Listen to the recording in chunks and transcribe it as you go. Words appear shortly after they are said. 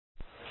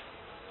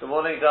Good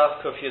morning,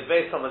 Daf Kuf Yud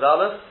Beis Hamad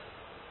Aleph.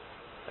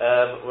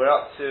 We're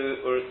at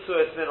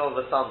Tzuos Minol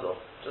V'Sandal,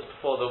 just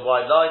before the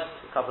wide lines,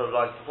 a couple of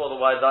lines before the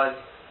wide lines.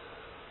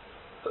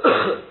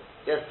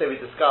 Yesterday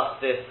we discussed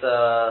this,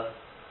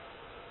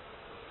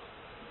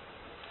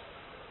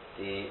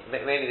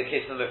 mainly the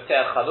case of the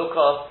Mifter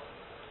Chalukah.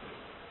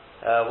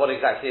 What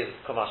exactly is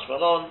Kamash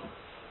Malon?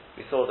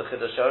 We saw the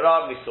Chiddush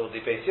Aram, we saw the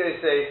Beis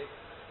Yosef.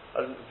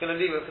 I'm going to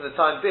leave it for the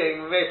time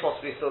being. We may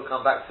possibly still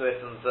come back to it,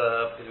 and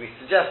because we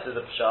suggested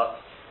the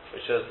Pshat,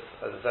 which was,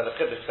 as I said, a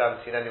Chiddush. I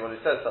haven't seen anyone who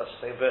says such a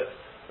thing. But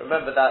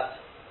remember that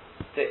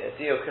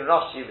Diok and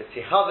Rashi,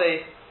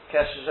 V'Tihave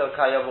Kesher Shel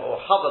Kayama, or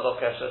Havad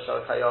Kesher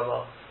Shel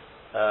Kayama.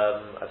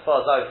 As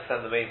far as I was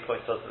concerned, the main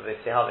point was that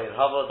V'Tihave and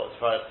Havad. Not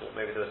surprised. I thought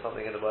maybe there was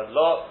something in the word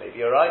lot.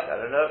 Maybe you're right. I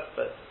don't know,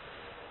 but.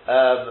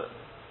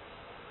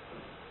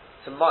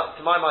 To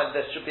my mind,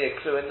 there should be a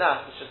clue in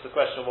that. It's just a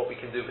question of what we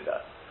can do with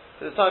that.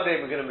 For the time being,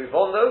 we're going to move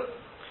on though.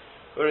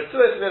 We're at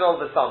Tzuos Minol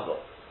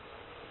V'Sandal.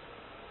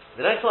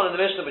 The next one in the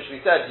Mishnah, which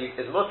we said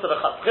is Mutzah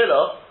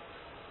L'Chatchila.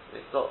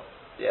 It's not.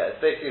 Yeah, it's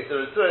basically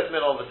the Tzuos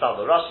Minol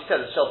V'Sandal. Rashi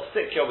said it's Shel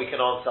Psikyo. We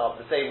can answer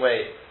the same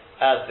way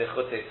as the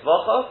Chutei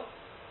Tzvacha,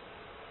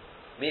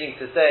 meaning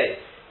to say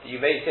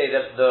you may say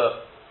that the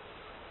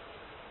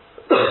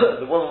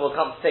woman will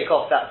come to take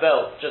off that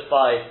belt just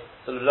by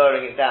sort of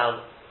lowering it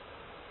down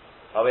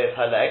by way of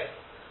her legs,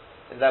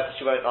 and therefore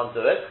she won't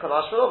undo it, because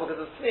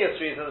of sneers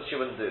reasons she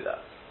wouldn't do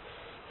that.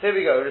 So here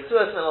we go,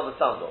 Ritzuas Minol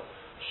V'Sandal,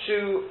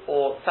 shoe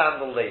or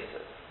sandal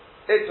laces.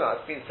 It's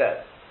been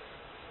said,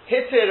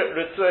 Hitir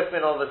Ritzuas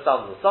Minol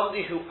V'Sandal,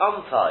 somebody who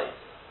unties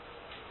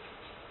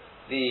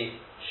the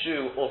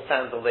shoe or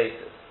sandal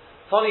laces.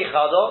 Tani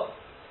Chado,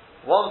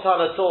 one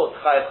Tana taught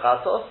Chayav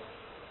Chatos,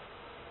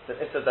 the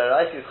Issa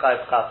Daraisi is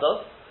Chayav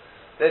Chatos.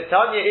 The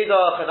Tanya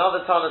Idach,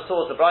 another Tana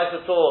taught, the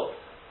Brisa taught,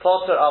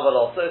 Potter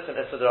Avalosa, it's an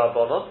Issa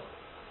Darabonon.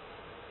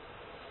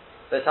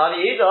 The Tani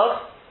Idach,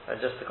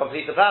 and just to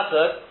complete the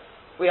pattern,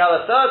 we have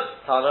a third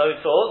Tana who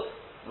taught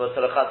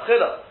Mutzah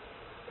L'Chatchila.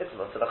 It's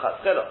Mutzah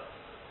L'Chatchila.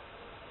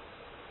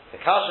 The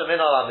Kasha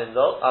Minol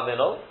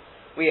Aminol.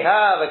 We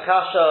have a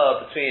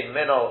Kasha between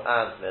Minol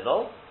and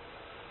Minol.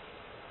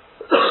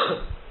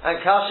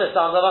 And Kasha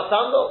Sandal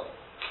Sandal.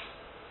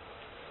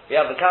 We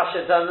have the Kasha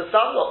in terms of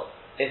Sandal.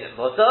 Is it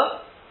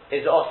Mutzah?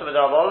 Is it Osam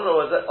D'Rabbanan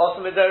or is it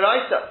Osam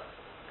D'Oraisa?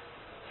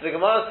 So the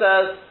Gemara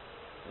says,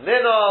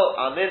 Minol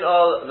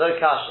Aminol no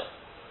Kasha.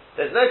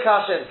 There's no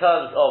Kasha in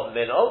terms of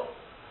Minol.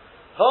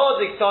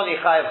 Hodiktoni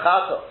Chayav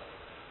Chatos.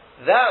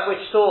 That which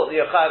taught the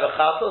Chayav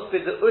Chatos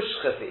with the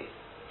Ushchafi.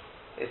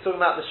 It's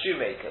talking about the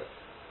shoemakers.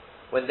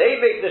 When they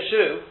make the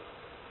shoe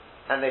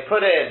and they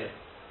put in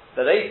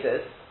the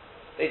laces,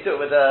 they do it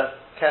with a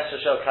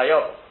Kesher Shel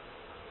Kayom.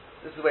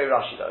 This is the way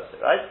Rashi does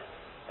it, right?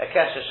 A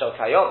Kesher Shel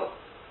Kayom.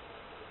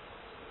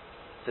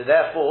 So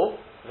therefore,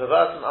 if a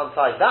person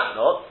unties that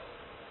knot,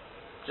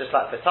 just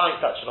like for tying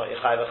such a knot,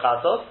 Chayav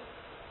Chatos,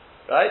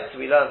 right? So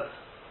we learned,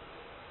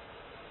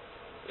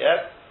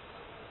 yeah?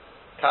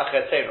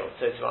 Kachet Teirot,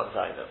 so to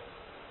untie them.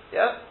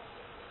 Yeah?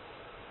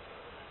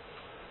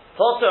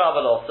 Potter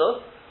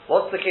Avalosa,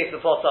 what's the case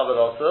of Potter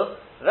Avalosa?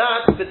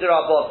 That's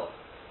B'Dirabbanon.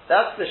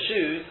 That's the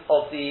shoes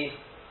of the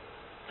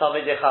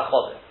Talmidei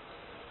Chachamim.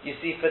 You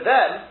see, for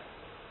them,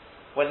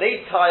 when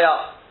they tie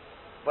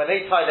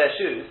their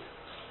shoes,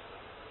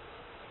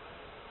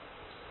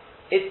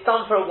 it's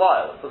done for a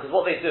while, because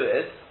what they do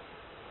is,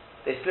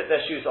 they slip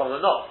their shoes on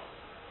and off.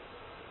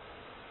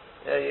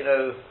 Yeah, you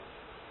know,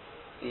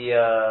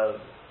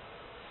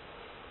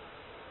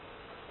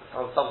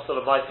 on some sort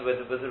of mitre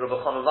with the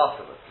Rabbi Chanan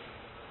Wasserman.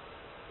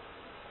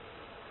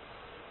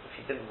 If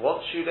he didn't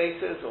want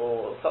shoelaces,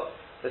 or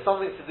there's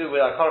something to do with,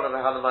 I can't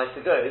remember how the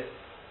mitre goes,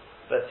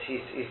 but he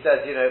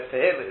said, you know,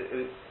 for him,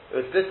 it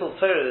was little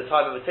Torah the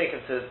time it would take him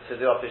to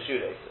do up his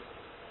shoelaces,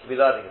 to be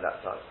learning at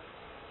that time.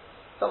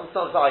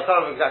 Sometimes I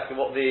can't remember exactly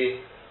what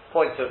the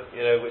point of,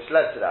 you know, which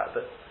led to that,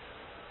 but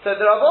so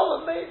the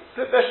Rabbanon, they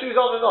slip their shoes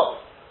on and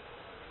off.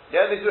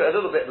 Yeah, they do it a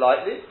little bit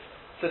lightly.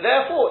 So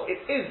therefore,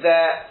 it is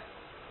there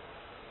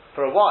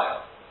for a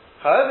while.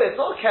 However, it's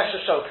not a Kesher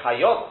Shel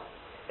Kayom.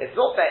 It's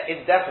not there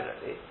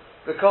indefinitely,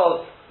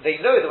 because they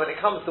know that when it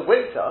comes to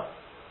winter,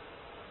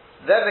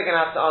 then they're going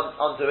to have to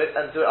undo it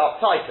and do it up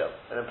tighter,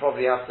 and then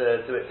probably have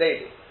to do it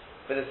daily.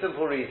 For the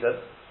simple reason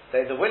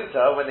that in the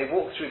winter, when they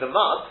walk through the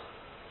mud,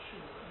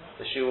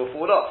 the shoe will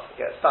fall off,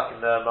 get stuck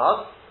in the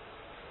mud,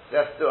 so they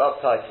have to do it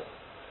up tighter.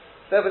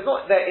 So it's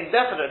not there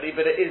indefinitely,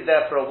 but it is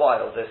there for a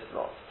while, this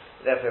knot.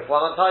 Therefore, if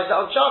one unties it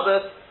on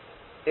Shabbos,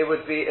 it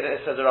would be an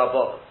Issa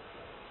D'Rabbanan.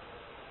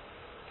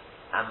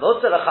 And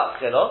Mutzah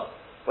L'Chatchila,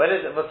 when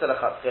is it Mutzah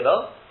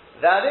L'Chatchila?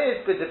 That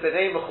is the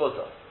B'nai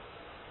Mechuzah.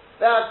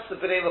 That's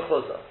the B'nai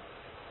Mechuzah.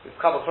 We've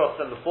come across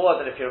them before, I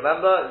don't know if you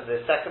remember, in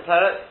the second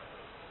parak.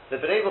 The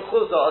B'nai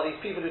Mechuzah are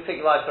these people who take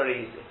life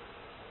very easy.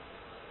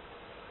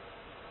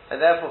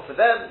 And therefore for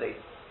them, they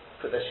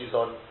put their shoes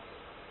on,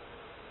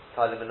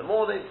 tie them in the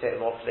morning, take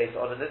them off later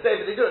on in the day,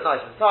 but they do it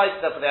nice and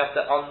tight, therefore they have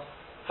to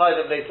untie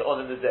them later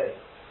on in the day.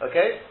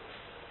 Okay?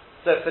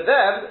 So for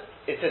them,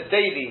 it's a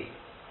daily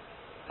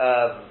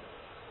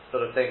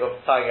sort of thing of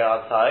tying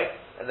or untying,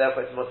 and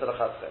therefore it's mutter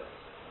l'chatzchila.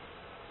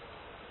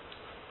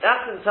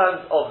 That's in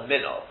terms of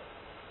minol.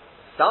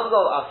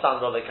 Sandal are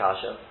sandal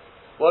l'kasha.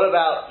 What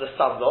about the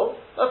sandal?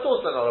 That's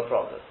also not a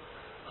problem.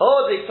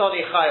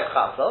 Hodiktoni chayav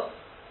chatos.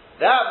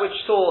 That which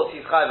taught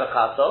he's chayav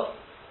chatos.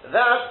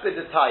 That's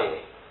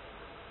b'detaye.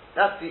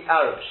 That's the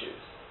Arab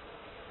shoes.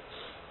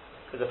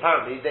 Because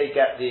apparently they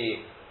get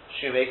the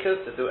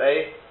shoemakers to do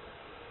a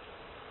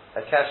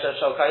kesher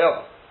shel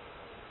kayom.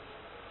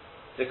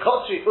 The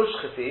kotri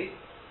ushchati,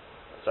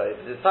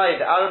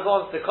 the Arab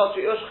ones, the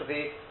kotri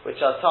ushchati,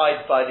 which are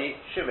tied by the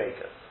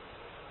shoemakers.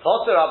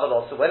 Potter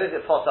avalosa, when is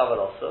it potter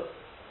avalosa?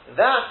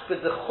 That's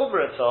with the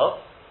chumrata,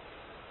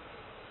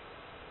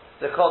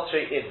 the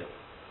kotri inu.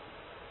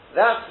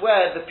 That's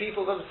where the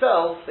people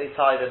themselves, they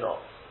tie the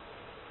knots.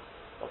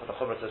 Often the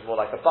chumrata is more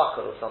like a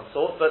buckle of some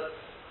sort, but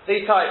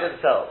they tie it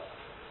themselves.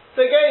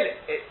 So again,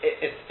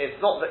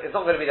 it's not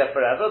going to be there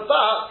forever,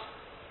 but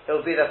it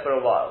will be there for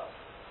a while.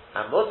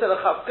 And mutter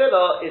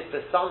l'chavchila is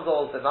the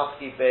sandal the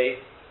nafki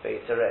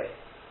beitarei.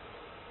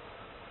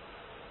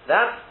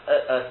 That's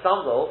a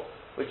sandal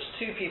which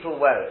two people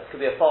wear it. It could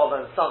be a father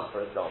and son,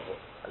 for example,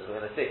 as we're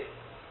going to see.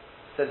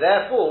 So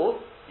therefore,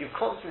 you've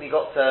constantly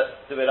got to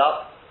do it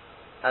up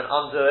and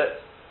undo it,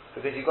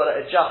 because you've got to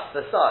adjust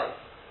the size.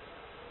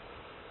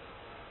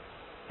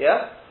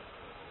 Yeah?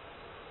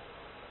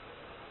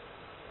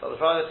 Got the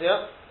problem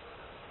here?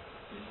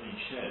 It's being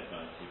shared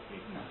by two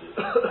people.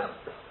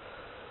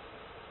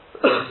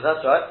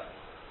 That's right.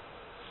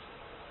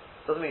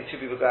 Doesn't mean two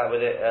people go out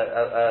with it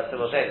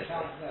simultaneously.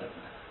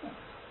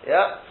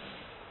 Yeah.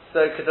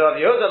 So, because the Rav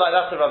Yehuda, like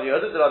that's the Rav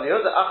Yehuda,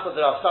 Achad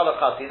the Rav Salah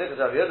Chasida,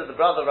 because Rav Yehuda, the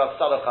brother of Rav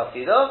Salah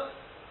Chasida,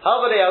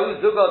 Havaleyahu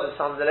Zugo the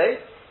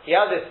Sandale, he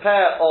had this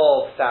pair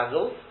of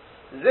sandals.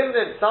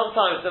 Zimnin,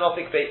 sometimes the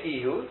Nofik Beit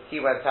Ihu, he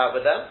went out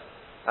with them,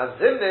 and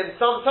Zimnin,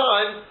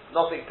 sometimes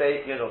Nofik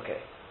Beit Yunuke.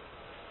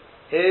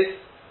 His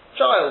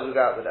child would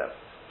go out with them.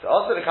 So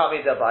also the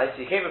Kami Dabai,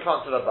 so he came in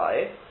front of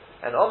Abai,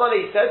 and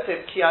Omali said to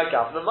him, Ki I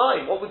gavna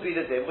mai, what would be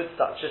the din with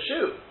such a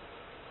shoe?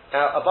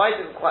 Now Abai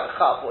didn't quite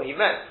chap what he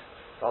meant.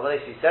 So Omali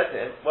said to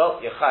him, well,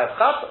 you're chayav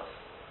chatos.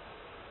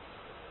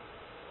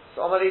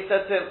 So Omali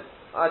said to him,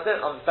 I don't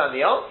understand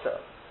the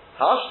answer.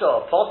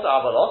 Hashto, posa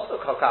avalosto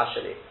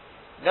kakashali.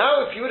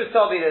 Now if you would have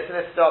told me this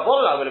and it's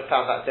Darabon, I would have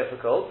found that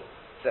difficult.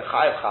 So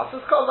chayav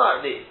chatos kol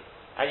marli.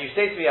 And you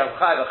say to me, I'm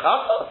chayav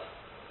chatos?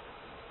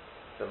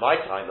 So my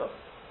time off.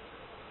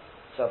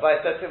 So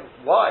Abai said to him,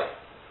 why?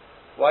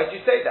 Why did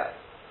you say that?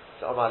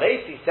 So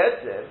Amalesi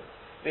said to him,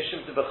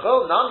 Mishum to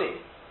Bechol Nami,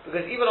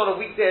 because even on a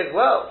weekday as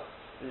well,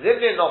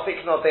 Zimni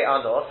Nofik no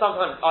Be'ano,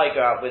 sometimes I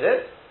go out with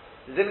it,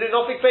 Zimni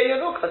Nofik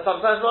Be'yanuk, and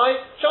sometimes my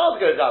child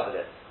goes out with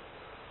it.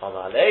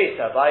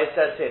 Amalesi, Abai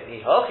said to him,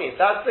 if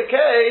that's the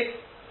case,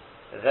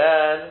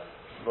 then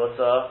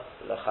Mutter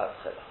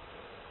L'Chatchila.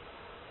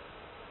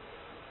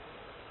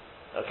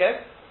 Okay?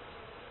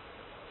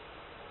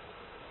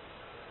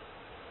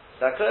 Is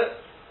that clear?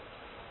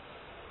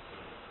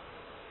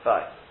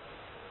 Fine.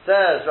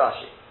 Says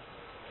Rashi.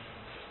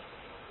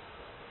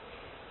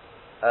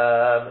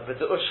 But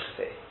the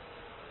Ushchte.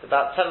 It's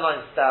about 10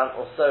 lines down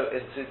or so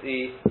into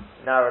the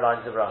narrow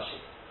lines of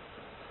Rashi.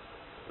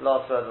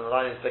 Last word on the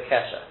line is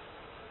Bekesha.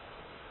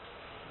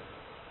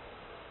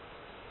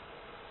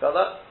 Got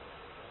that?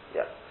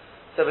 Yeah.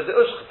 So with the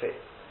Ushchte,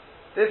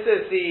 this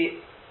is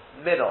the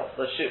minol,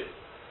 the shoe.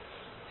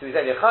 So we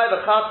said Yechai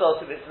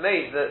B'chatos, if it's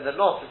made, the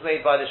knot is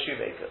made by the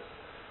shoemakers.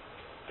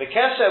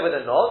 Bekesha with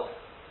a knot,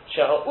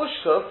 Sheha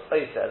Ushkuf,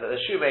 that the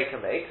shoemaker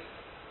makes,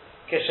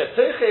 Kesha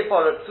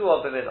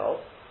Paratsuah B'minol,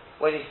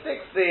 when he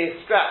sticks the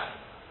strap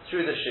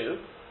through the shoe,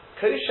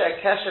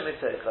 Kosher Kesha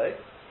Mitoche,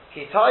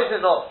 he ties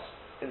a knot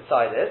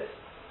inside it,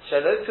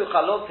 Shelotu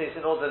Chalotis,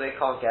 in order they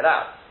can't get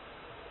out.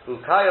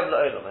 Ukayom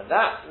La'olam, and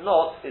that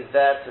knot is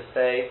there to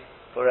stay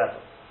forever,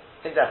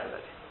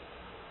 indefinitely.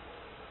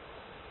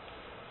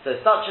 So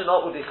such a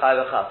knot would be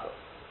Chayv Chatos.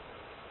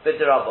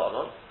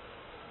 B'Derabanan.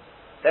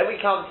 Then we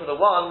come to the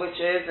one which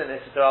is an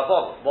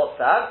Derabanan. What's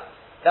that?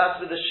 That's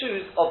with the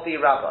shoes of the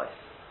rabbis.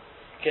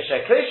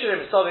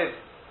 Keshekosherim Soviv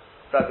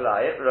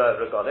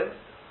Regalim.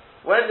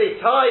 When they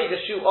tie the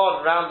shoe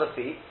on round the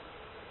feet,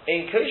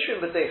 in Kosherim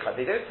B'Deicha,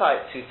 they don't tie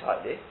it too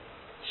tightly.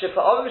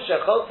 Shepa'olim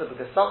Shecholta,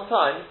 because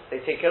sometimes they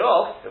take it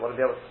off, they want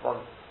to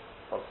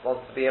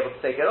be able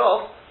to take it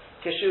off,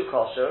 Keshu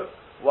Kosher,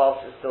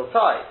 whilst it's still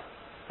tied.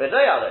 Or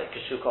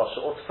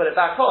to put it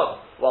back on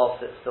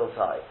whilst it's still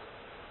tied.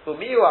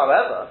 Umiyu,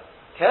 however,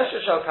 Kesher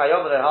Shel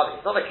Kayoma Lehani,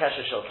 it's not a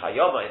Kesher Shel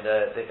Kayoma in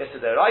the Issa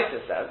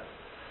sense.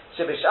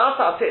 Shebishat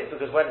Atit,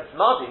 because when it's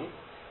muddy,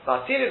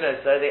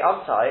 Martirinus, they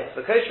untie it,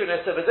 because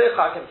Shunus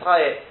can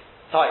tie it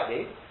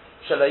tightly.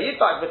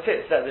 Shalayibak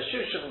Batit, that the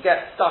shoe shouldn't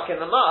get stuck in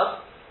the mud,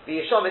 the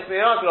Yishomit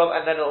Miraglov,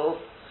 and then it will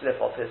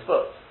slip off his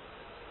foot.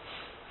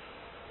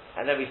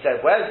 And then we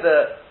said, where's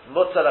the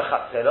Mutzah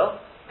L'Chatzela?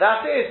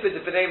 That is with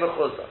the B'nai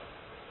Mechuzah.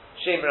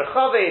 Shem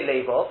Rechave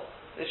Leibov,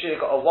 they should have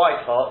got a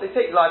wide heart, they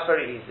take life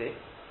very easy.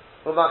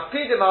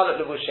 U'makpidim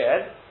alat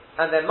levushen,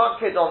 and then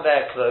makpid on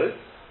their clothes,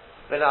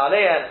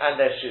 v'na'alein and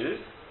their shoes,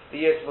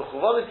 V'yos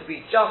mechuvanim to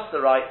be just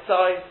the right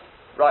size,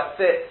 right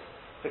fit.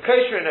 The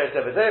kosher knows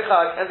over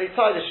dochag, and they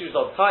tie the shoes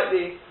on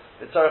tightly.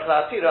 The tzarich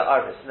la'atira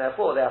arvis, and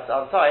therefore they have to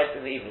untie it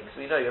in the evening because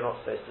we know you're not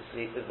supposed to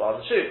sleep with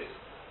one shoes,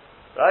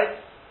 right?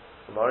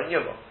 Gemara and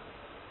Yuma.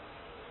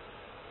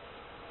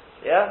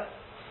 Yeah.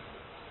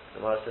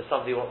 Gemara says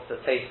somebody wants to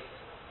taste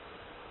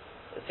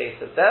the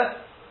taste of death,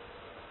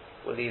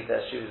 will leave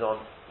their shoes on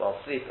while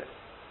sleeping.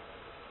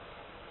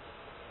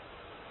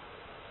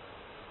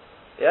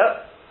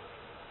 Yeah?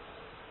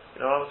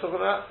 You know what I'm talking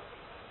about?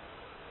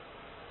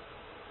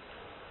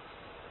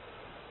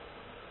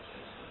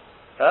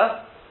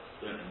 Huh?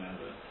 Don't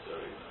remember,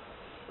 sorry.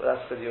 Well,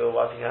 that's because you were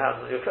wiping your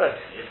hands on your clothes.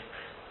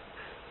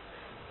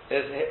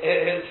 Here's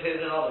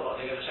another one.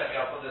 You're going to check me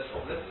out on this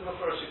one. This is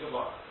Mefurish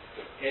Gemara.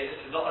 Here,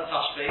 this is not a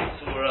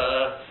tashbeit or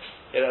a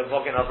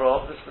Mogen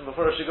Avraham. This is the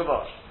Mefurish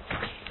Gemara.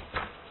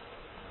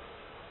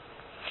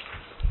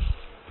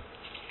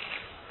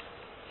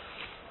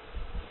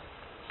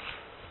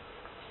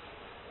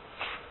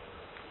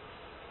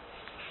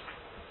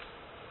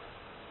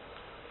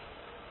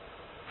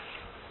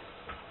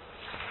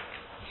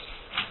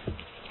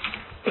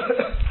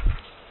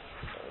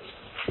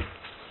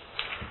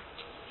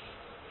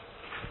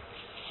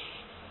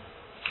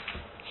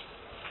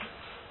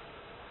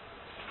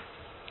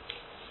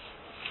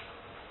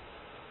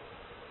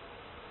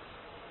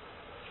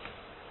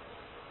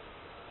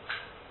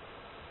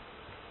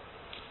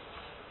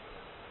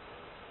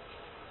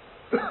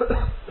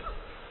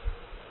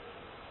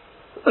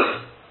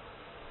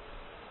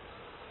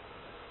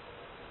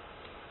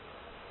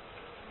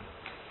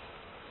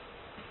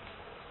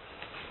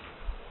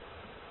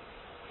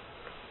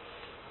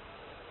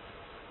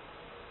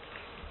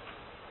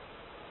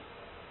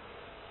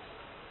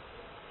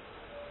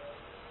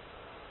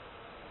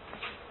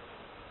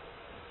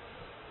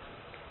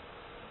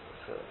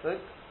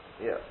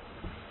 Yeah.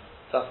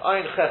 Taf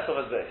Ein Ches of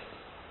Beis.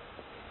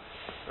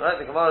 Right,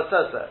 the Gemara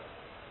says that.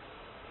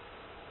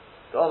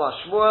 The Omar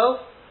Shmuel,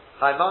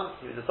 Haiman,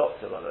 he was a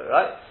doctor by the way,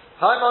 right?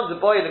 Haiman the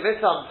boy in the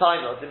mitzvah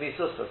time the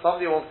misusa.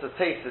 Somebody wants to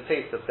taste the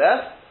taste of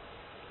death.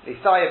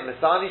 Lisayim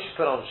Misani should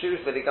put on shoes,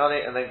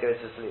 Viligane, and then go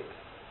to sleep.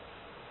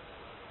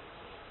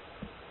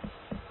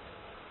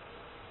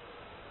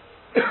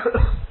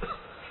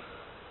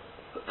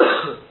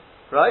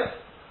 Right?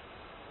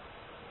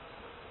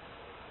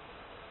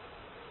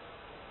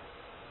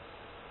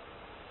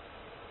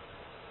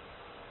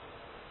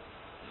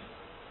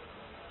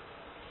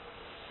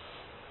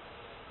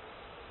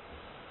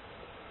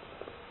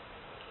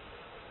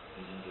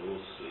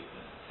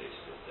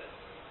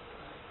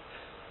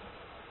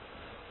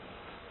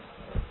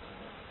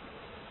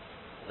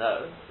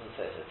 No, it doesn't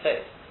say it's a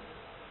taste.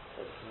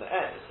 It's from the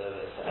end, so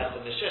it's an end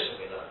of the shishim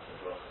we learned in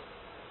Bracha.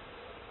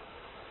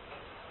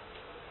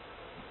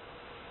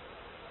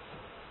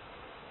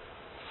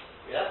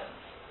 Yeah?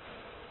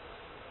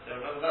 You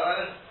remember that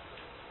one?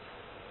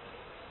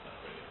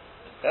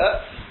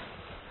 Yeah?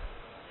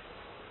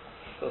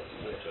 Of course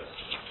you do.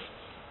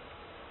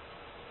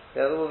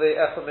 Yeah, all the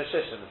Echad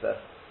Meshishim is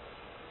there.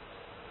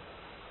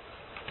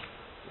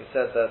 We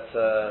said that,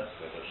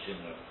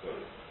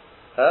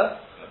 huh?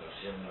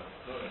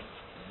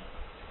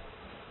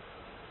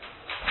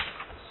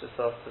 It's just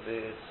after the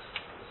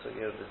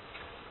Sugya of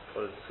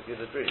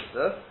the dreams,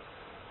 no?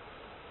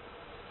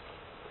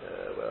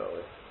 Where are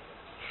we?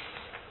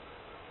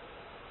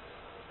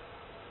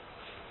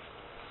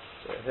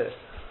 Yeah, here.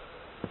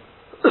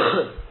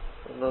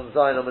 On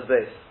Zion on the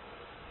base.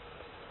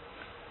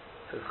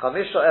 It says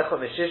Chamisha Echad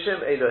Meshishim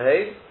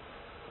Elohei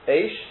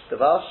Eish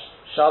Devash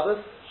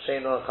Shabbos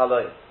Sheino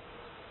Chaloim.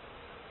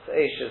 So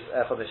Eish is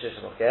Echad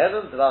Meshishim of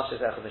Gehenim, Devash is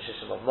Echad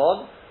Meshishim of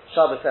Mon,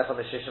 Shabbos Echad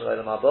Meshishim of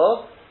Elam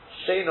Haba,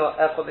 Sheino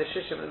Echad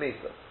Meshishim of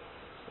Misa.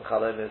 And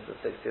Chaloim is the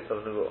 60th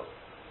of Nevuah.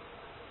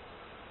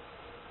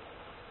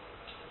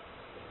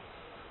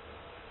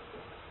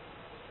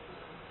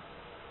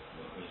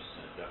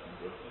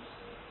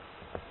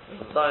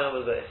 Zion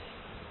was this.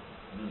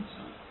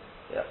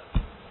 Yeah.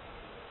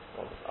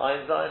 One's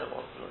Ein Zion and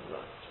one's Nun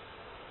Zion.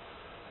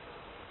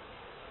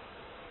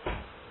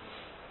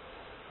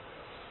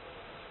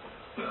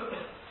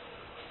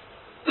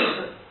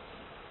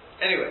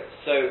 Anyway,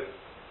 so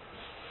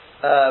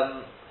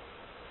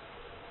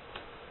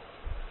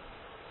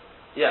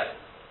yeah,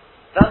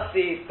 that's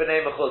the B'nai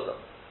Mechuzah.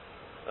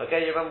 Okay,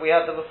 you remember we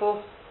had them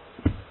before?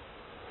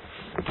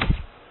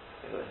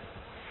 Anyway,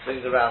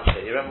 swings around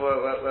here. You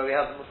remember where we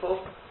had them before?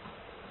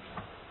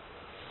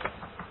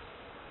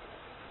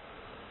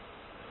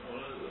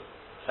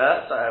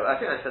 Sorry, I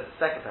think I said the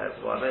second pair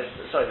before.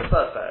 Sorry, the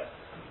first pair.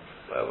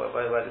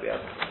 Where did we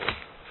have them before?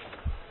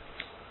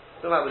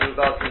 Talking about with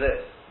regard to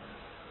this.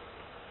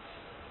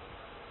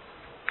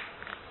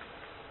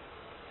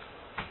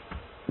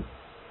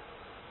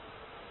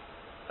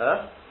 Huh?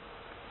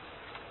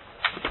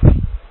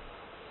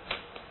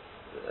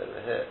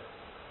 Over here.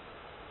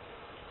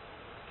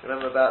 Do you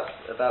remember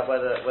about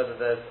whether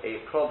there's a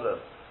problem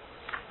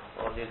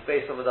on the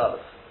base of the Aleph?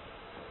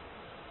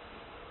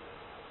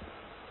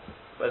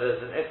 Whether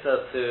there's an issa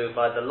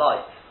by the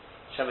light,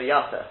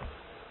 Shemayata,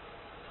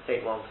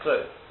 take one's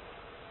clothes.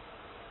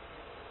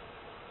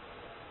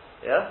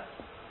 Yeah?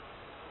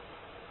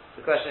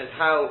 The question is,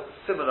 how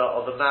similar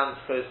are the man's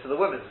clothes to the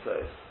women's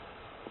clothes?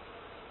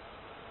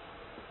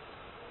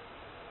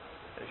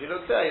 If you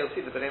look there, you'll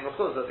see the Bnei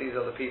Mechuzah, these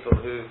are the people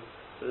who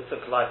sort of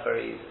took life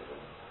very easy.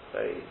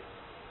 Very easy.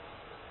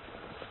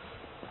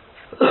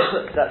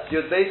 That's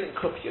Yud Beis and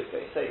Kuf Yud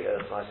Beis. There you go,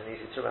 that's nice and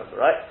easy to remember,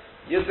 right?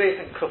 Yud Beis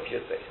and Kuf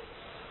Yud Beis.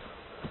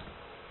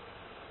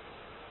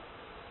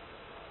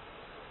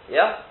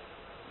 Yeah?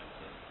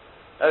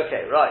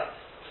 Okay, right.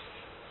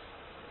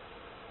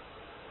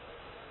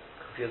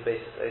 Kuf Yud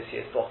Beis is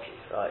OCS Boki,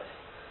 right.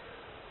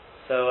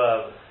 So,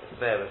 if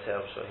Meir was here,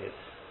 I'm sure he is.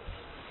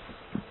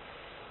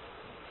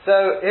 So,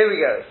 here we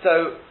go.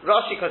 So,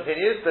 Rashi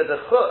continues, but the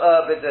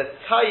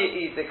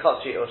Tayi the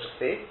Kotri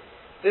Ushkti,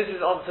 this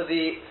is onto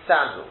the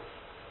sandals.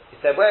 He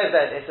said, where is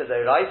that? It's a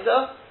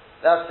Doraisa.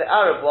 That's the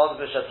Arab ones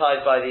which are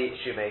tied by the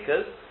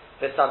shoemakers.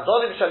 The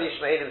Sandolim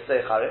Shalishmeinim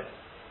Seicharim.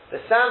 The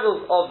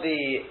sandals of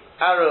the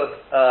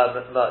Arab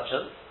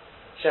merchants.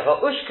 Shecha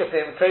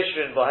Ushkapim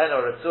Kosherin Bohen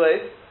or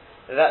Retzues.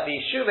 That the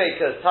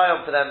shoemakers tie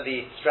on for them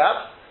the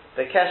straps.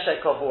 The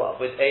Keshe Kovua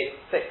with a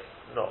thick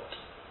knot.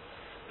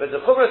 But the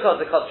Chumras on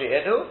the Kotri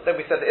Inu. Then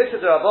we said the Issa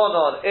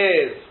Rabbanon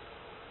is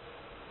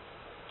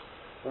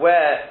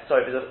where,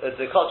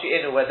 the Kotri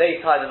Inu where they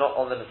tie the knot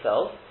on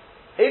themselves.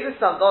 These are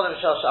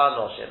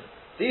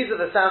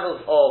the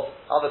sandals of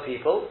other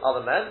people,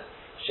 other men.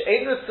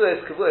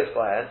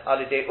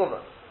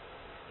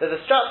 That the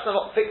straps are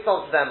not fixed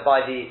onto them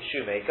by the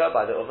shoemaker,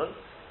 by the woman.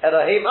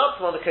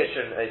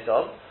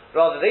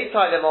 Rather, they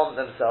tie them on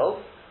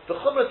themselves. The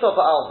chumratah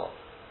ba'alma,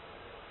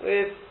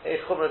 with a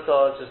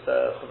chumratah, just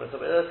a chumratah.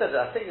 As I said,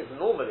 I think it's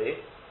normally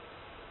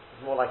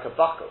more like a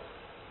buckle,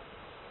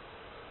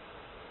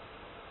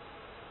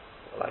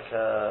 like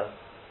a.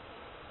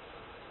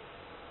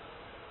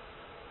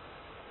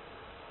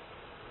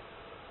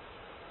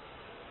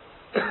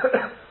 I'm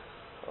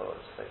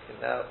just thinking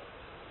now.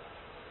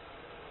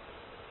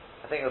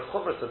 I think a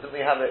chumrah, didn't we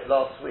have it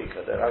last week?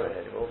 I don't have it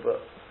anymore, but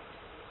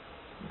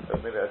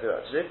maybe I do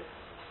actually.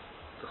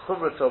 The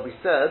chumrah we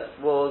said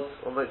was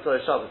on Motzei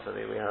Shabbos. I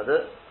mean, we had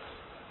it.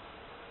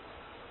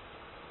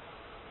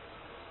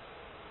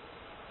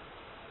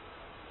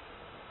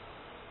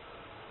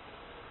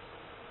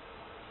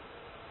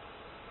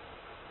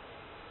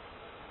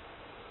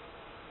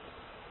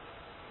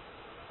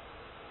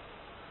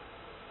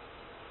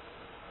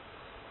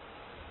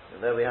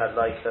 And then we had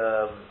like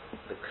the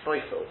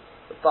knoifel,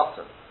 the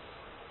button.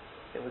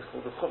 It was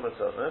called the chumrah,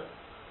 no?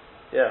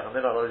 Yeah, I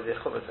mean not only the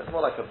chumrah, it's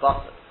more like a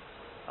button.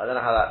 I don't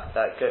know how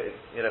that fits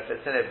in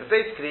it. But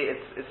basically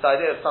it's the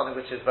idea of something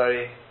which is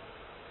very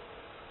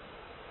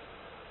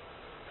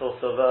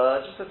sort of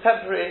just a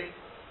temporary,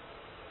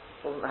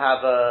 doesn't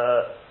have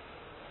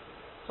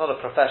it's not a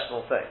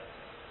professional thing.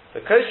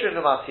 But kosher in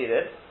the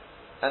matirin,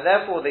 and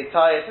therefore they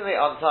tie it and they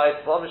untie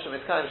it, v'omishim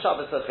is kind of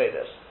Shabbos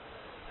HaChedesh.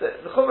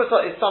 The chumrah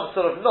is some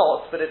sort of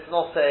knot, but it's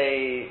not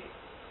a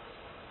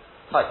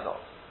tight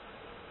knot.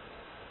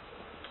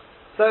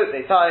 So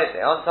they tie it, they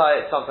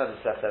untie it, sometimes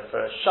it's left there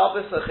for a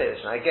Shabbos or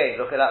Chiddush. Now again,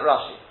 look at that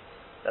Rashi.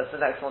 That's the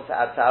next one to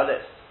add to our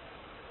list.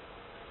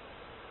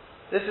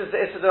 This is the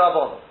Issa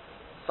D'Rabbanan.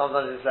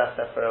 Sometimes it's left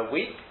there for a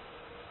week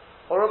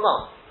or a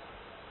month.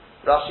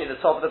 Rashi at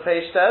the top of the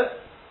page says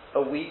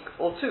a week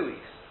or 2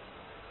 weeks.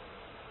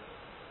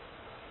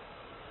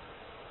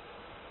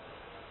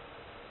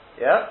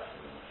 Yeah?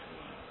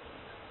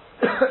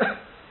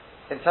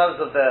 In terms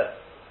of the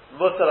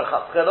Mutar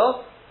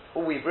HaChatchila,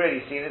 all we've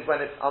really seen is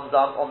when it's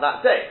undone on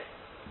that day.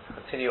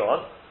 Continue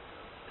on.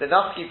 The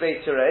Nafki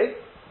Beit Turei,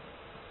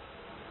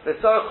 the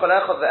Tzorach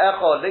Cholechot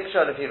Ve'echo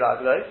Liksha Lefi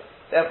Ragloi.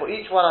 Therefore,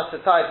 each one has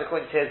to tie it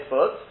according to his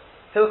foot.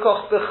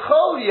 Hilkoch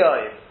B'chol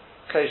Yom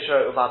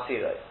Kosher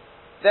U'Matirei.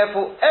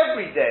 Therefore,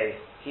 every day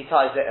he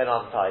ties it and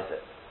unties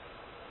it.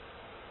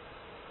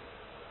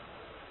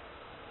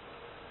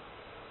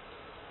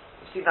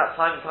 You've seen that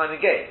time and time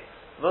again.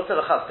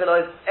 Mutar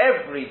HaChatchila is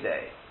every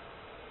day.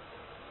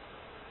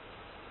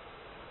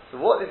 So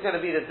what is going to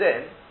be the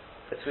din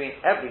between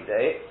every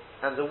day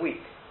and a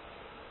week?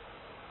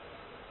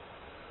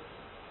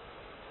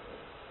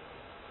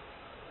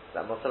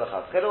 That Mutar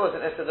HaChatchila is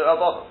an Issa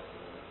D'Rabbanan.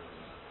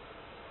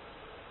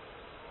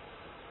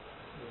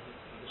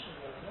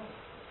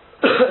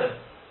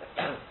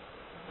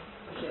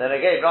 Then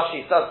again,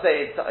 Rashi does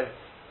say,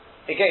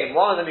 again,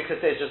 one of them you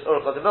could say is just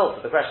Urcha de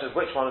Milta. The question is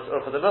which one is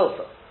Urcha de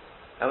Milta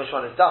and which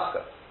one is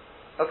Dafka.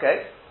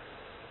 Okay.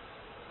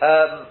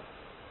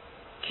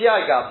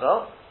 Kiai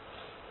Gavna.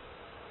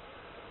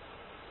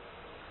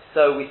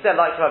 So we said,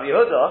 like Rabbi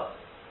Yehuda,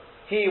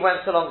 he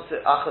went along to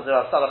Achad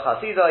Rav Salach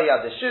Hasida, he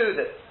had the shoe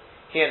that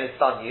he and his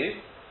son used,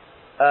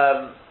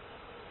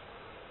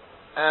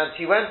 and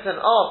he went and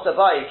asked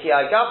Abai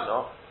Kiai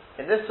Gavna,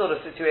 in this sort of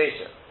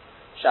situation,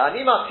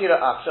 Sha'ani Matira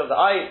Achshav, that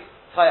I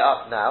tie it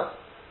up now,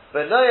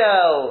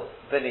 B'noyel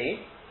B'ni,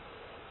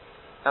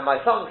 and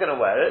my son's going to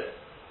wear it,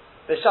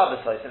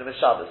 B'Shabbos Lois, and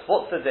B'Shabbos.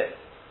 What's the din?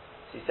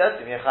 So he says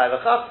to me, if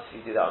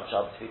you do that on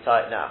Shabbos, if you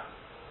tie it now.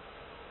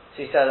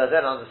 So he said, I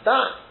don't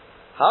understand.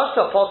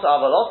 Hashta Potter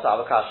Avalosa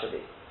Avakasha.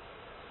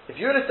 If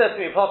you would have said to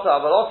me Potter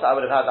Avalosa, I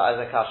would have had that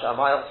as a kasha. Am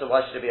I also?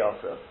 Why should it be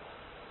also?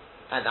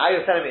 And now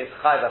you're telling me it's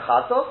Chai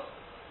V'Chatos.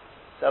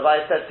 So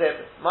I said to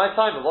him, my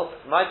time of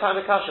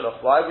kasha.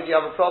 Why would you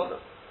have a problem?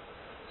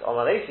 So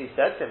Amalesi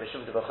said to him,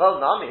 Mishum de B'chol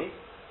Nami,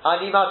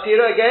 Ani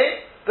Matira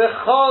again,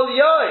 B'chol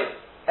Yoy,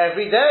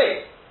 every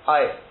day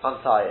I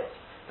untie it.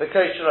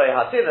 V'kosheroi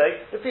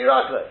Hatiloi,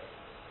 V'piragloi.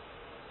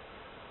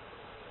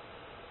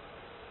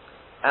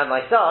 And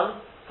my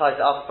son ties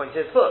it up and points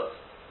to his foot.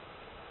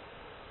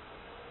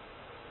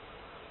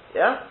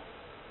 Yeah?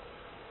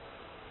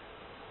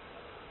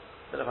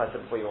 I don't know if I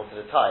said before you wanted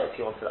to tie it,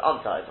 he wanted to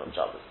untie it on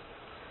Shabbos.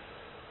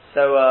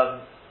 So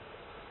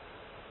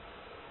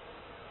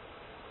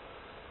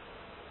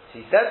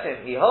he said to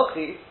him,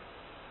 Hihochi,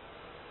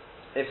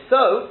 if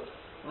so,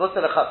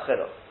 Mutar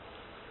Lechatchila.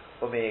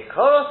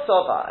 Umeikara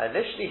Soba,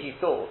 initially he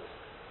thought,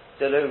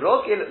 Delo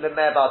Rogil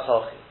Lemeh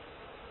Batochi.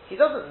 He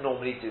doesn't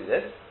normally do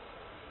this.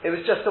 It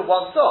was just a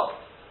once off.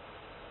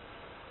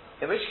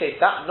 In which case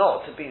that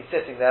knot had been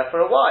sitting there for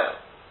a while.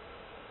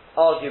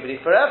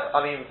 Arguably forever,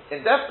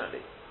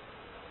 indefinitely.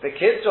 The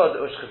kids told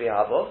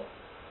Ushkavihabo,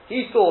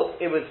 he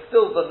thought it was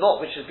still the knot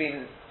which had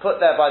been put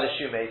there by the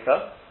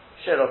shoemaker,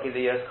 Sheroki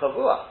Liyos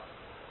Kavua.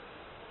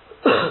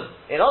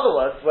 In other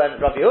words, when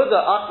Rabbi Yehuda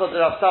Achvad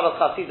Rav Sabat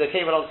Chasida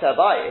came along to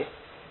Abaye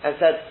and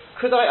said,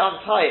 could I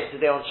untie it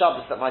today on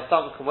Shabbos that my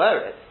son can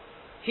wear it?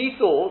 He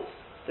thought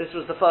this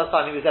was the first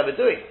time he was ever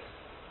doing it.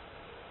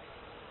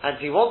 And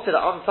he wanted to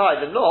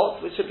untie the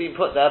knot which had been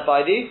put there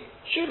by the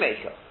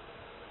shoemaker.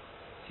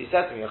 So he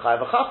said to me, you're chayav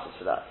v'chastos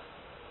for that.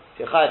 If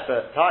you're chayav for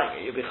tying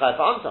it, you'll be chayav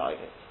for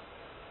untying it.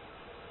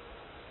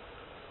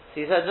 So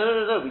he said,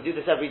 no, we do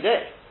this every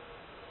day.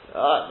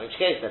 In which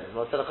case then, it's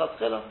Motzei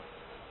L'Chatchila.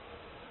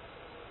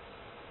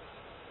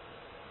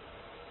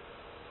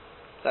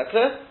 Is that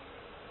clear?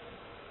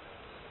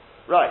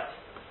 Right.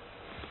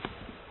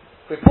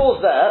 We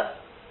pause there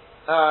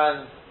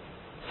and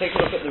take a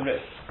look at the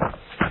Rif.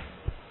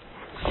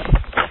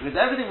 With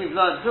everything we've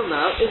learned until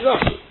now is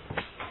Rashi.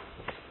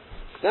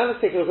 Now let's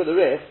take a look at the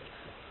Rif,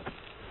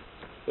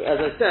 who, as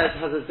I said,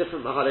 has a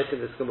different Mahalek in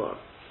this Gemara.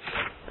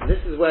 And this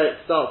is where it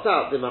starts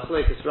out, the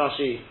Machlekes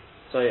Rashi,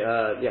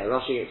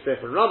 Rashi gets Rif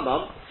and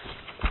Rambam.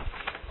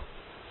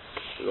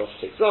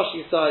 Rashi takes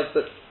Rashi's side,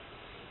 but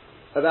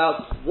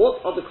about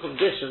what are the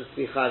conditions to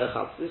be Chai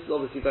L'Chatz. This is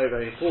obviously very,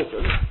 very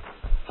important.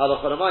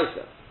 Halacha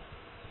L'Maisa.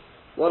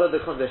 What are the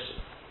conditions?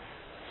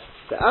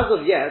 So as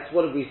of yet,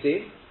 what have we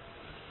seen?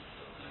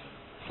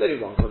 There's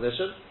only one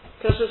condition.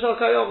 Kesher Shal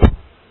Kayom.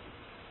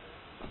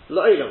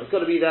 Lo'ilam. It's got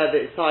to be there that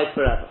it's tied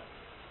forever.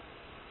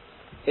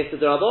 If the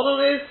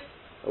D'Rabbanan is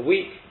a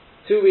week,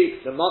 2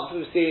 weeks, a month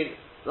we've seen,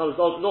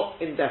 not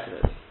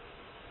indefinitely.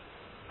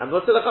 And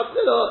Motzei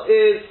L'Chatchila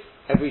is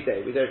every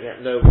day. We don't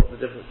yet know what the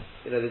difference,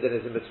 the din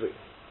is in between.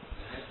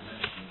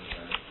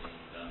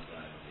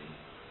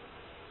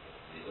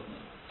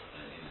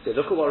 So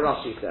look at what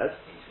Rashi says.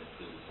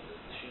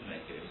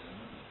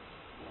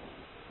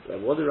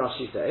 Then what did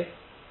Rashi say?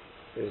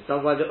 If it's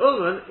done by the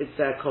Ullman, it's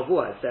there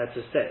kavua, it's there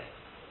to stay.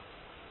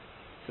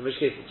 So in which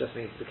case it just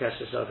means the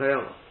Kesher Shal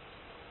Kayama.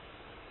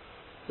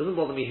 Doesn't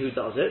bother me who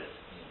does it.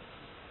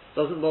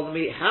 Doesn't bother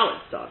me how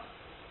it's done.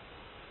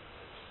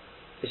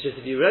 It's just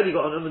if you've already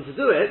got an Ullman to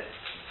do it,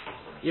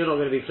 you're not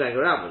going to be playing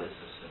around with it.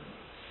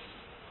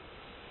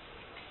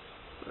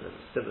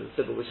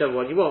 Simple, whichever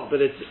one you want, but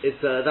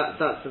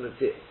that's the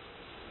material.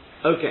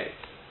 Okay.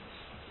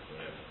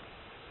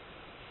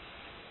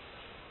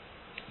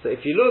 So if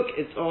you look,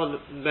 it's on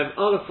Mem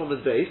Aleph on the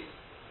base.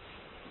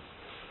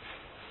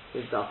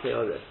 In Daf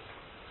Pe'oreh.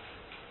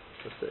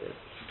 What's it?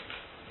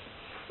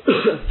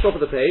 Top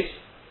of the page.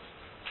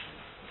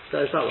 So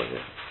it's that one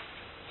here.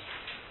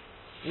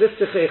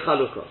 Niftechei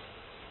Chalukah.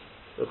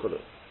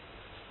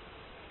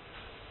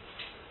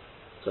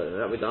 Sorry,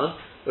 that we're done.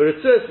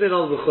 Uretzuas min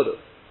al v'chudu.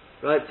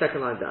 Right,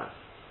 second line down.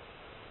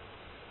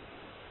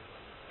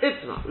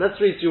 Itzma.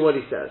 Let's read through what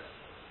he says.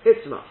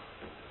 Itzma.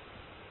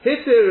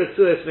 Hitir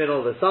retzuas min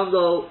al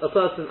v'sandal. A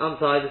person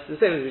untied. It's the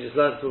same as we just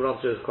learned, so we'll run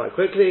through this quite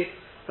quickly.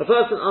 A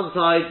person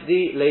untied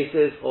the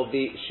laces of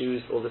the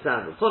shoes or the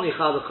sandals. Toni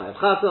chad chayav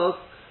chatos.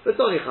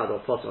 V'toni chad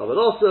potter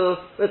avalosu.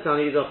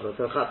 V'tani yidoch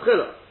noter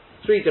chatchila.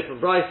 3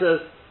 different brises.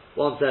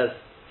 One says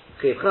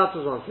chayav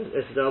chatos. One says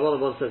Isdar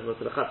one says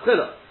noter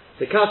chatchila.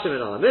 The kasha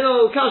minal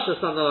aminal, kasha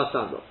sandal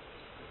sandal.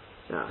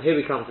 Now, here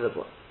we come to the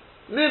point.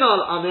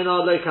 Minal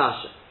aminal le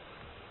kasha.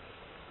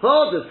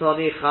 Hold the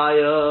tani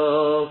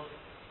chayav.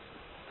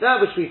 That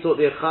which we thought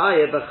the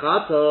chayav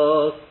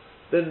b'chatos,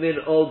 the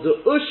minal de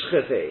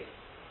ushchefe.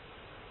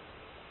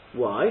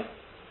 Why?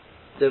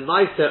 The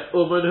ma'aser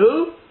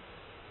umanhu.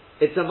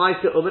 It's a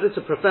ma'aser uman. It's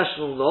a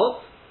professional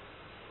knot.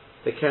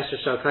 The kesher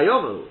shal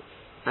kayomahu.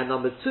 And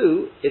number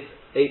 2, it's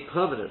a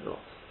permanent knot.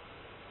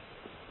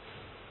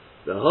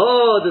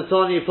 The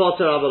Tony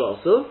Potter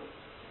Avalosu,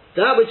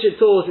 that which it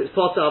taught is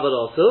Potter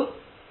Avalosu,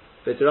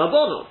 but the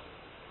Rabbanon.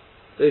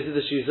 Those are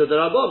the shoes of the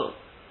Rabbanon.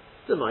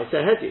 The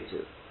Maisa Hedi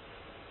too.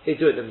 They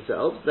do it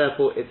themselves,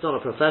 therefore it's not a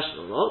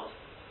professional knot.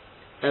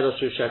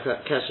 Eloshu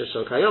Kesher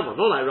Shel Kayoma.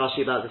 Not like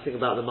Rashi about this thing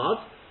about the mud,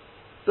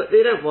 but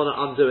they don't want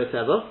to undo it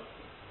ever.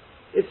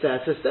 It's there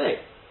to stay,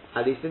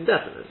 at least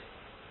indefinitely.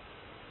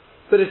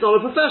 But it's not a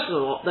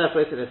professional,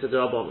 therefore it's an Issa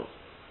D'Rabbanan.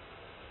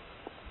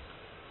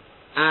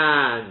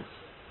 And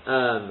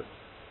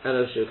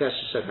Eloshu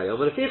Kesher Shel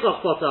Kayoma. And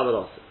Lefichach Potter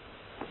Avalos.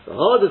 The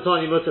whole the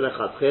Tani Mutter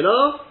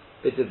Lechatchila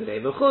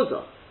b'Dibnei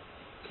Mechuza.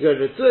 Kigon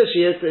Mitzvah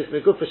Shiyas is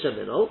Meguf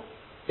Sheminol.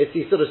 It's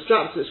these sort of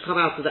straps which come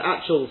out of the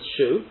actual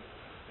shoe.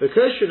 The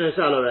Kosher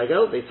Nosala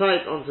Regel, they tie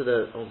it onto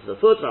the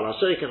foot,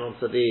 Valashoik, and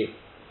onto the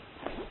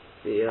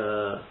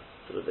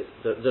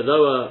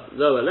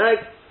lower leg.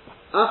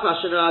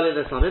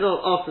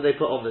 After they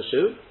put on the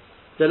shoe.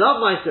 They love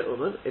Ma'aseh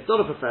Uman, it's not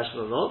a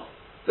professional knot.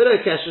 But a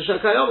Kesher Shel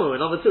Kayoma.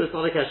 Number 2, it's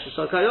not a Kesher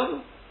Shel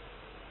Kayoma.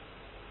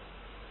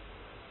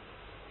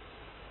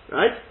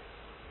 Right?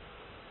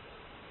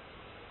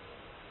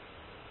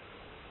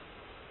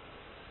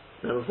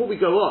 Now before we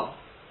go on,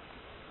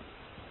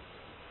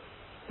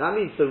 that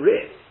means the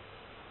Ritz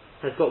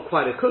has got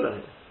quite a colour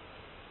here.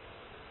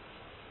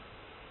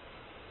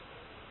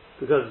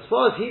 Because as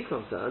far as he's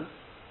concerned,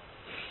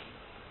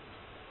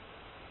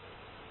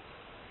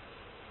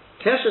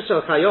 Kesher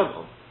Shel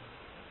Kayoma,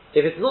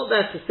 if it's not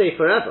there to stay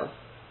forever,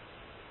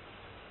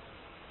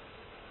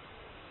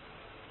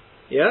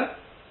 yeah?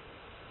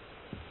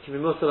 Can be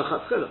Mutter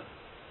L'Chatchila.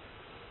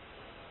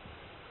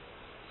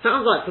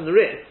 Sounds like from the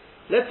Ritz,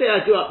 let's say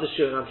I do up the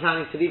shoe and I'm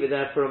planning to leave it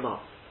there for a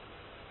month.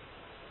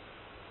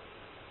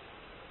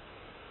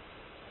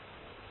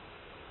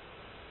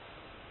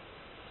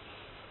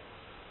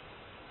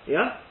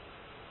 Yeah?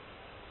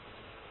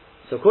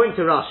 So according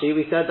to Rashi,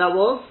 we said that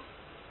was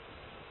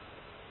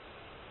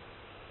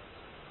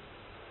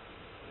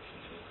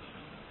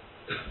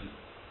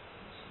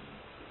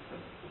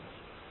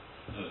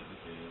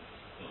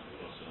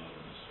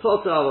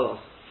Potter Avalos.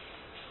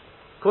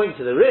 According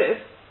to the Rif,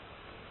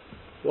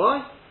 why?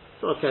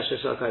 It's not a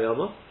Kesher Shel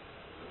Kayoma.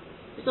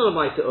 It's not a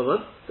Ma'aseh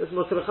Uman. It's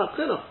Mutter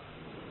L'Chatchila.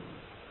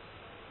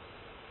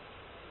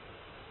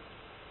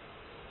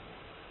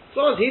 As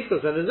far as he's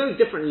concerned, there's no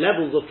different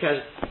levels of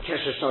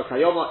Kesher Shel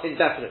Kayoma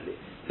indefinitely.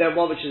 Then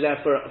one which is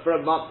there for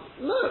a month.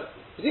 No.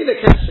 It's either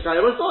Kesher Shel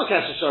Kayoma, it's not a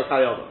Kesher Shel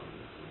Kayoma.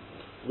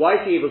 Why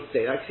is he able to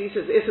say that? Because he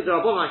says, Issa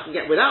D'Rabbanan I can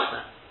get without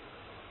that.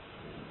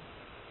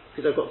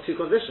 Because I've got two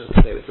conditions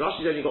to play with.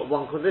 Rashi's only got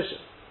one condition.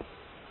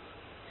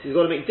 So you've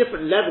got to make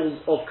different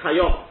levels of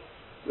Kayoma.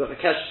 You've got the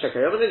Kesher Shel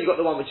Kayoma, and then you've got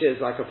the one which is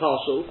like a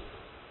partial,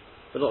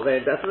 but not there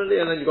indefinitely,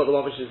 and then you've got the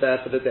one which is there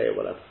for the day or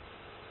whatever.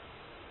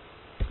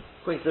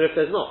 According to the Rif,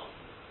 there's not.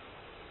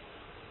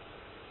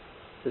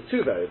 There's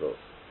two variables.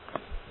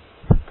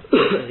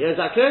 Yeah, is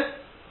that clear?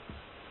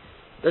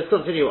 Let's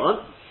continue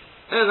on.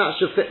 And that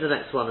should fit the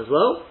next one as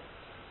well.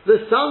 The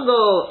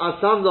sandal,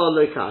 asandal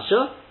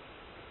lokasha.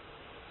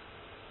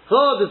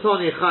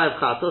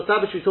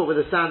 That which we talk with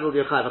the sandal,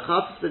 the chayav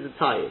chatos, with the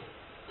tie.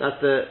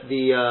 That's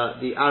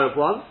the Arab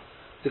one.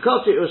 The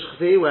kotri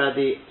ushchti, where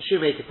the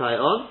shoemaker tie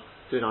on,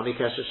 to an ami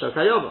kesher shel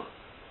kayoma.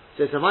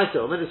 So it's a ma'aseh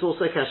uman, it's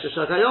also kesher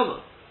shel kayoma.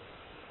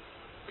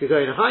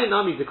 Kigoyin hay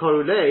nami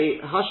dekorulei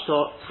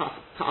hashto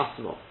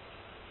ta'asmo.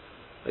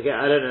 Again,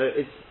 I don't know.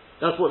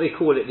 That's what they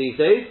call it these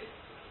days.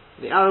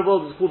 In the Arab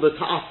world, it's called the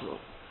ta'asmo.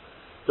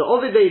 So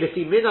obviously, if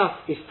the minas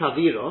is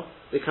taviro,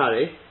 the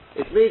kare,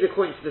 it's made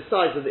according to the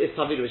size of the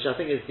istavir, which I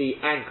think is the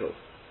ankle,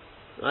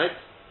 right?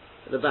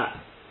 At the back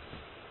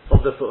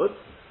of the foot.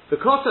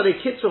 Because of the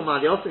kitzel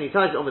malios, and he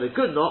ties it on with a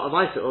good knot, a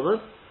ma'aseh uman,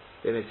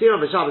 the mitzvah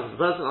on the Shabbos, the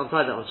person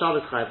untied that on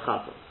Shabbos chayav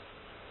chatos.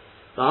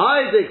 The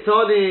Isaac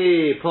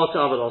Tani Potter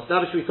Avalos,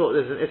 that which we thought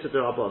was an Issa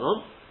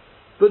D'Rabbanan,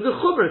 but the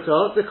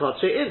Chumrata, the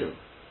Kotshe Inu.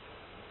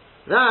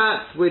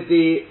 That with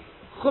the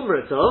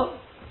Chumrata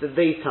that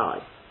they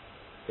tie.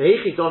 The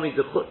Heichi Domi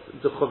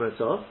the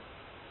Chumrata,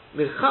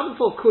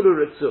 Milchamfo Kulu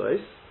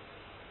Ritzuis,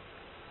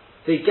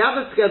 they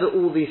gather together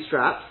all these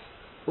straps,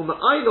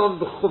 Uma'ainon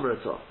the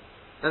Chumrata,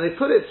 and they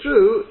put it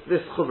through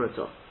this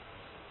Chumrata.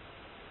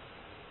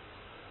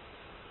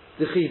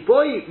 The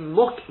Chiboi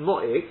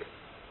Mo'ik,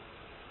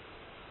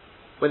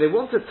 when they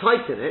want to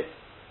tighten it,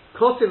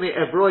 Kotime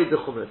Ebroi the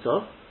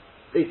Chumrata,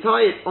 they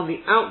tie it on the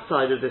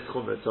outside of this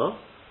Chumrata.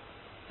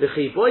 The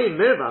Chiboi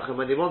Mirvach, and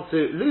when they want to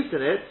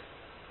loosen it,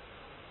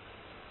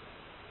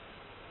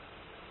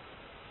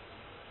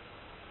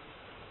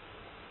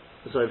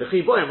 the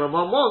Chiboi, when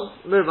one wants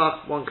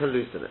Mirvach, one can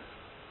loosen it.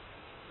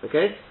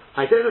 Okay?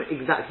 I don't know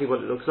exactly what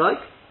it looks like.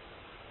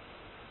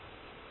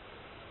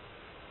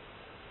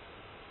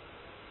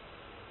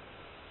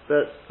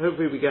 But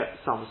hopefully we get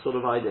some sort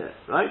of idea,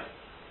 right?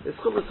 This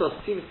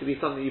chumrah seems to be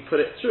something you put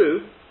it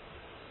through,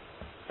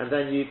 and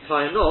then you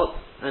tie a knot,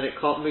 and it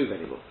can't move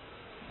anymore.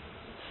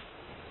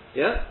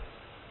 Yeah?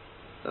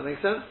 Does that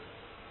make sense?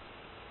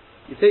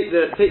 You take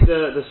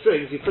the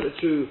strings, you put it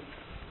through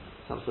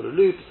some sort of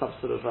loop, some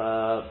sort of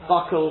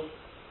buckle,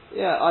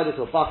 either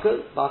to a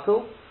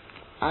buckle,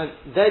 and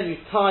then you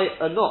tie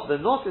a knot. The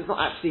knot is not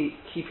actually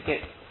keeping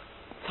it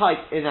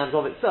tight in and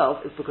of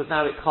itself, it's because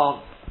now it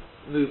can't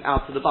move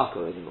out of the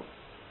buckle anymore.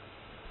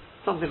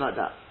 Something like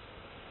that.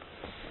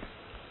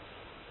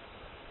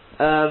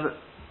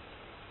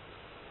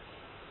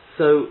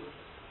 So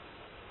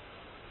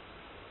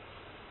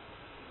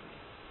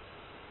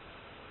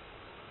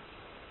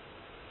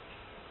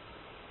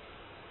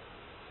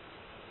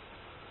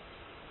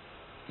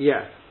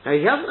yeah. Now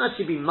he hasn't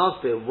actually been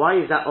masbir. Why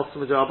is that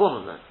Osam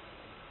D'Rabbanan then?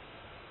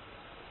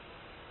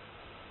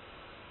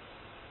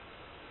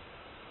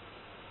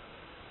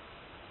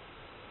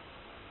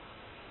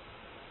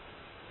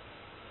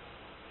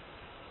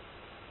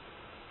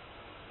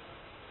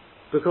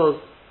 Because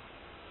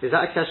is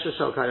that a Kesher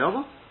Shal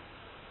Kayama?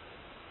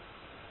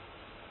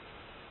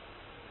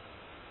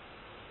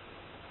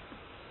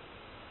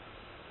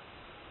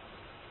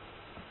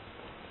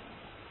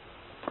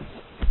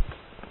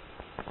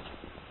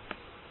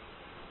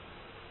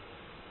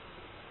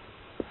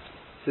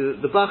 So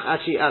the Bach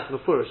actually adds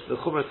Mefurish, the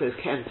Chumrah says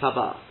Ken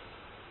Tabas.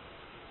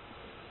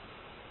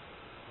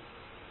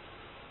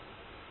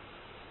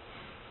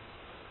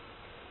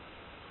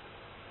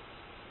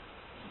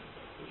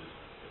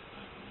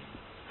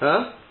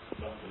 Huh?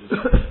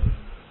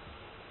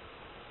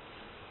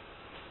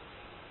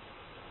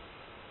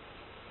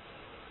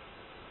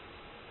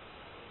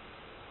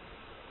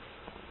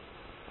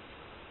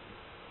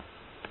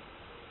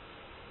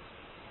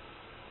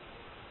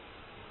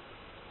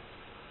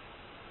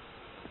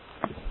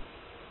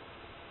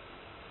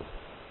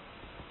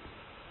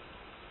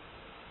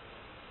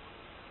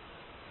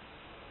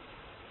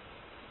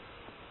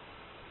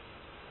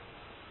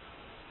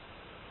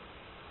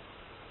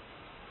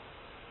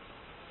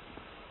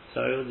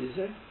 Sorry, what did you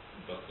say?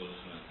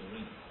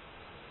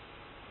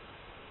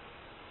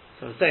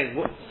 So I'm saying,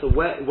 what? So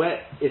where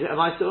is it? A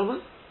Ma'aseh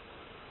Uman?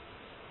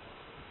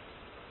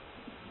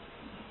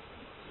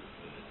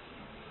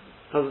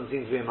 Doesn't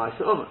seem to be a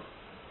Ma'aseh Uman.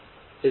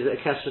 Is it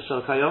a Kesher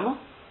Shal Kayama?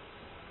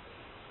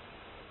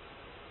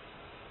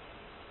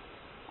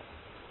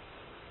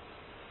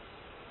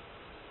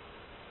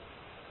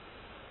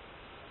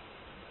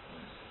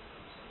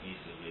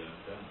 Easily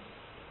undone.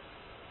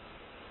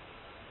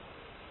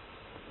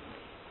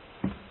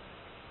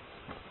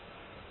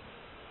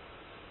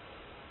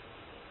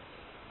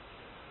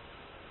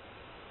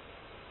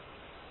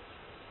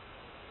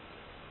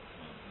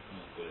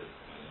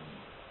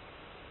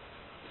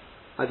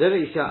 I don't know,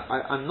 you see,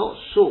 I'm not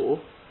sure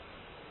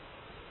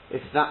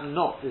if that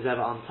knot is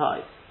ever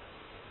untied.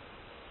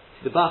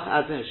 The Bach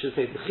adds in, it should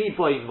say,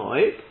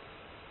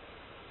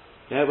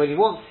 yeah, when he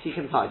wants, he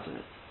can tighten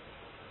it.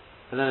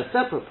 And then a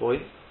separate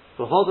point,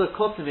 then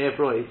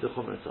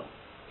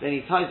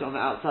he ties it on the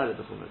outside of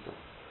the chumrata.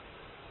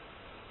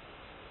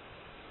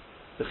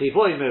 The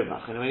chiboy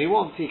mirmach, and when he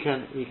wants, he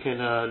can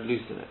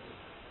loosen it.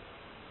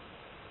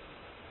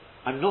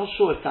 I'm not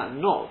sure if that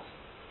knot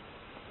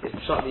is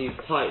shut that you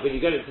tie when you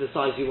get it to the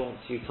size you want,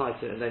 you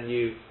tighten it, and then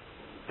you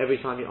every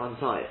time you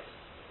untie it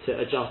to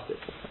adjust it.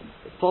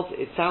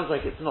 It sounds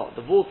like it's not.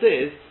 The vault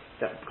is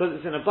that because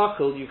it's in a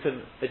buckle, you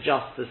can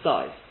adjust the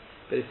size.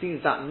 But it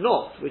seems that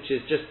knot, which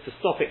is just to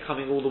stop it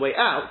coming all the way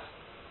out,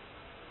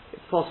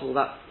 it's possible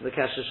that's the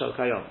Kesher Shal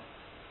Kayam.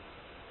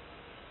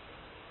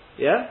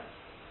 Yeah?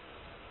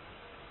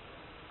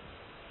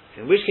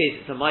 In which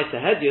case it's a Maisa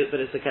Hedyot, but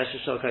it's a Kesher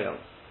Shal Kayam.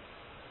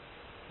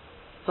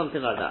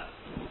 Something like that.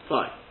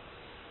 Fine.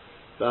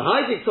 The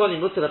high Diktoni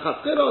Mutter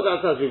Chatzchiro,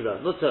 that's as we've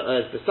learned.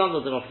 Mutter the son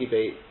of the Nofki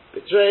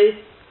betrayed.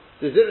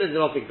 The Zimrin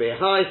Dinofik Bay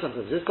high,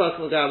 sometimes this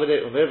person will go out with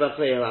it, or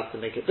Mirvachle he'll have to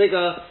make it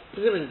bigger.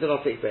 The Zimrin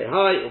Dinofik Bay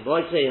high, or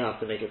Moitle he'll have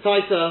to make it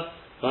tighter.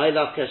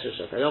 Va'ilav Kesher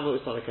Shakayomo,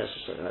 it's not a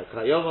Kesher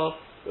Shakayomo,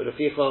 but a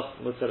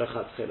Fichoch Mutter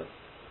Chatzchiro.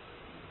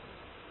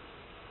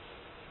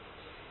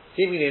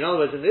 Seemingly, in other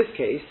words, in this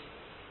case,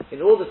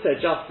 in order to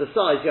adjust the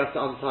size, you have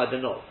to untie the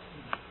knot.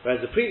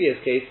 Whereas the previous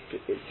case,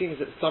 it seems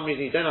that for some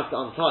reason you don't have to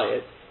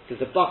untie it, because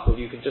the buckle,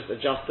 you can just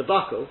adjust the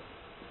buckle,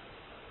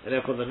 and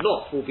therefore the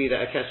knot will be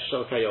there a Kesher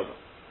Shakayomo.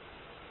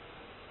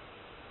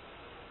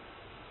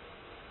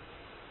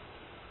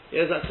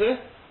 Yeah, is that clear?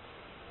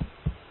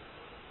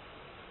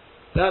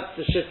 That's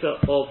the shitta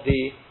of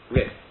the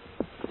Rif.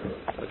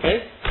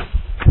 Okay?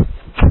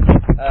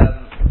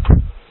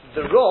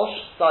 The Rosh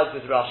sides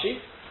with Rashi.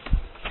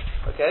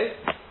 Okay?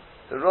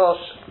 The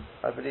Rosh,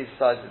 I believe,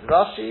 sides with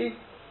Rashi.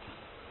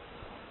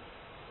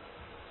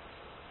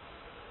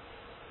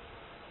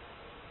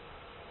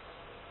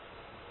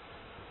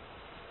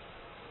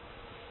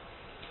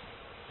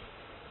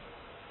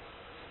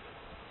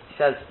 He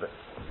says,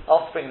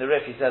 offspring the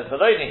Rif, he says, V'lo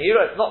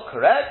Nehira, it's not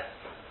correct.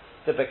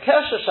 The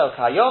Bekesha Shel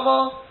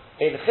Kayoma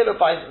in Chilu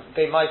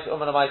B'Mais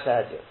Uman Amaisa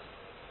Hedyot.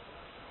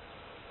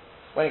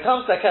 When it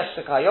comes to Bekesha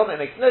Shel Kayoma, it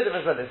makes no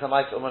difference whether it's a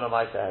Amaisa Uman or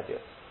Amaisa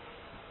Hedyot.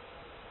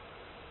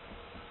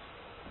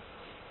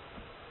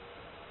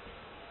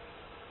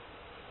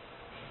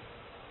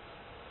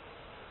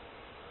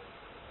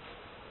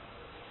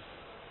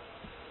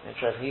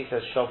 Interesting, he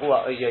says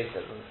Shavua Oyosef,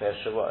 doesn't say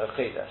Shavua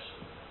Ochedesh.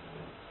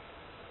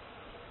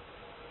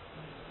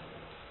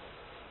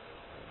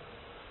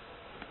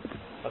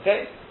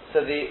 Okay, so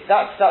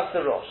that's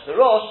the Rosh. The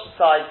Rosh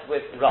sides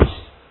with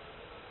Rashi.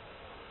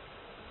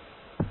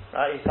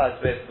 Right, he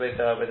sides with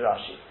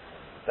Rashi.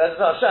 That's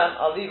not Hashem.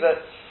 I'll leave it,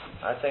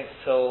 I think,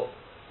 till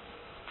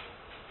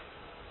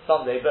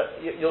Sunday,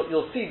 but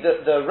you'll see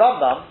that the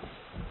Rambam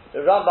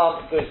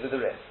goes with the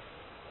Rif.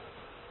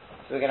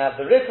 So we're going to have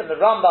the Rif and the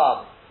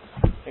Rambam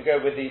who go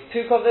with these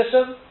two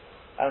conditions,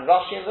 and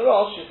Rashi and the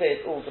Rosh who say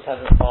it's all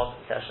dependent on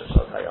Kesher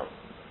Shal Hayom.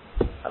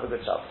 Have a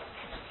good Shabbos.